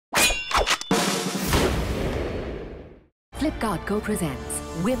Flipkart co-presents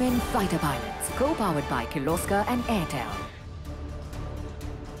Women Fighter Pilots, co-powered by Kirloskar and Airtel.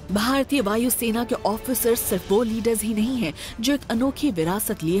 भारतीय वायुसेना के officers सिर्फ वो लीडर्स ही नहीं हैं जो एक अनोखी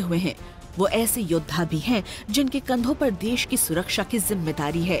विरासत लिए हुए हैं, वो ऐसे योद्धा भी हैं जिनके कंधों पर देश की सुरक्षा की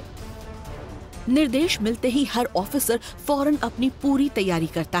जिम्मेदारी है। निर्देश मिलते ही हर ऑफिसर फौरन अपनी पूरी तैयारी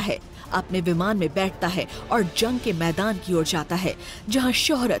करता है, अपने विमान में बैठता है और जंग के मैदान की ओर जाता है, जहां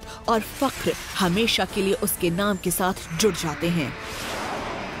शोहरत और फख्र हमेशा के लिए उसके नाम के साथ जुड़ जाते हैं।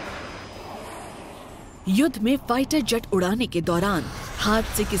 युद्ध में फाइटर जेट उड़ाने के दौरान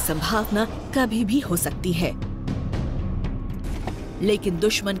हादसे की संभावना कभी भी हो सकती है, लेकिन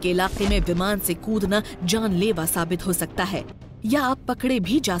दुश्मन के इलाके में विमान से कूदना जानलेवा साबित हो सकता है या आप पकड़े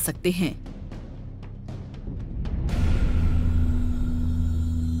भी जा सकते हैं।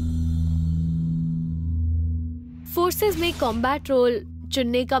 फोर्सेस में कॉम्बैट रोल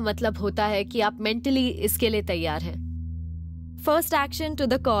चुनने का मतलब होता है कि आप मेंटली इसके लिए तैयार हैं। First action to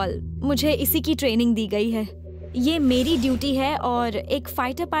the call, मुझे इसी की ट्रेनिंग दी गई है। ये मेरी ड्यूटी है और एक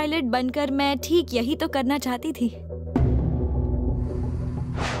फाइटर पायलट बनकर मैं ठीक यही तो करना चाहती थी।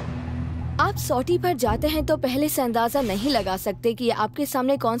 आप सॉर्टी पर जाते हैं तो पहले से अंदाजा नहीं लगा सकते कि आपके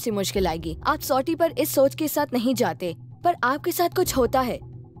सामने कौन सी मुश्किल आएगी। आप सॉर्टी पर इस सोच के साथ नहीं जाते, पर आपके साथ कुछ होता है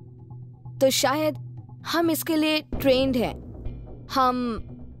तो शायद हम इसके लिए ट्रेन्ड हैं।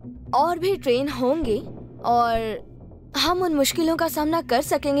 हम और भी ट्रेन होंगे और हम उन मुश्किलों का सामना कर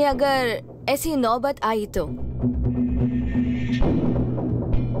सकेंगे अगर ऐसी नौबत आई तो।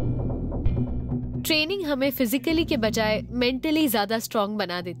 ट्रेनिंग हमें फिजिकली के बजाय मेंटली ज्यादा स्ट्रॉन्ग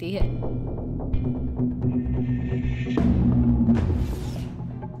बना देती है।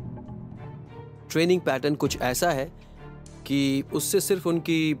 ट्रेनिंग पैटर्न कुछ ऐसा है कि उससे सिर्फ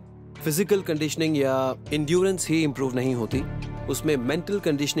उनकी फिजिकल कंडीशनिंग या इंड्योरेंस ही इम्प्रूव नहीं होती, उसमें मेंटल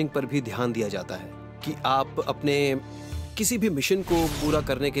कंडीशनिंग पर भी ध्यान दिया जाता है कि आप अपने किसी भी मिशन को पूरा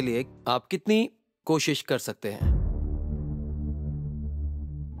करने के लिए आप कितनी कोशिश कर सकते हैं।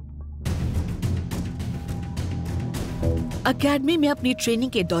 अकेडमी में अपनी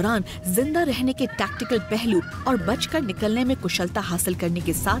ट्रेनिंग के दौरान जिंदा रहने के टैक्टिकल पहलू और बचकर निकलने में कुशलता हासिल करने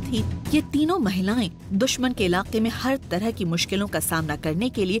के साथ ही ये तीनों महिलाएं दुश्मन के इलाके में हर तरह की मुश्किलों का सामना करने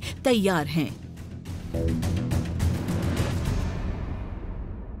के लिए तैयार हैं।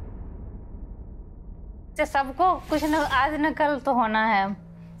 सबको कुछ न आज न कल तो होना है,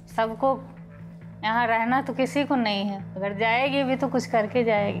 सबको यहाँ रहना तो किसी को नहीं है। अगर जाएगी भी तो कुछ करके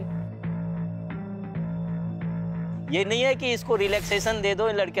जाएगी। ये नहीं है कि इसको रिलैक्सेशन दे दो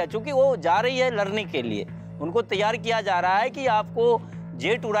लड़कियां, क्योंकि वो जा रही है लड़ने के लिए, उनको तैयार किया जा रहा है कि आपको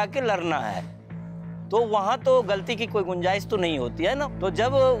जेट उड़ा के लड़ना है, तो वहाँ तो गलती की कोई गुंजाइश तो नहीं होती है ना। तो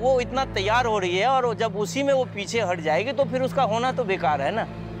जब वो इतना तैयार हो रही है और जब उसी में वो पीछे हट जाएगी तो फिर उसका होना तो बेकार है ना।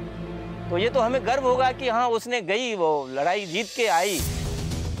 तो ये तो हमें गर्व होगा कि हाँ उसने गई, वो लड़ाई जीत के आई।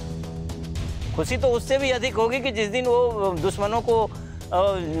 खुशी तो उससे भी अधिक होगी कि जिस दिन वो दुश्मनों को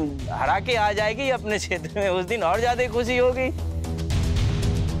हरा के आ जाएगी अपने क्षेत्र में, उस दिन और ज्यादा खुशी होगी।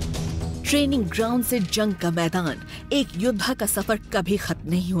 ट्रेनिंग ग्राउंड से जंग का मैदान, एक योद्धा का सफर कभी खत्म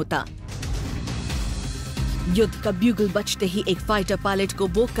नहीं होता। युद्ध का ब्यूगल बजते ही एक फाइटर पायलट को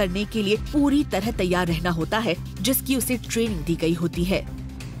वो करने के लिए पूरी तरह तैयार रहना होता है जिसकी उसे ट्रेनिंग दी गई होती है,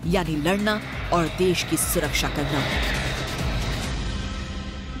 यानी लड़ना और देश की सुरक्षा करना।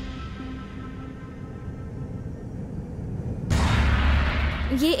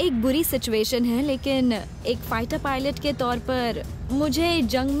 ये एक बुरी सिचुएशन है, लेकिन एक फाइटर पायलट के तौर पर मुझे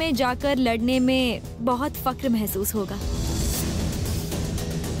जंग में जाकर लड़ने में बहुत फख्र महसूस होगा।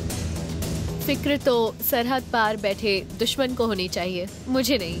 फिक्र तो सरहद पार बैठे दुश्मन को होनी चाहिए,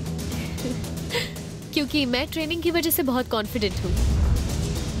 मुझे नहीं। क्योंकि मैं ट्रेनिंग की वजह से बहुत कॉन्फिडेंट हूँ।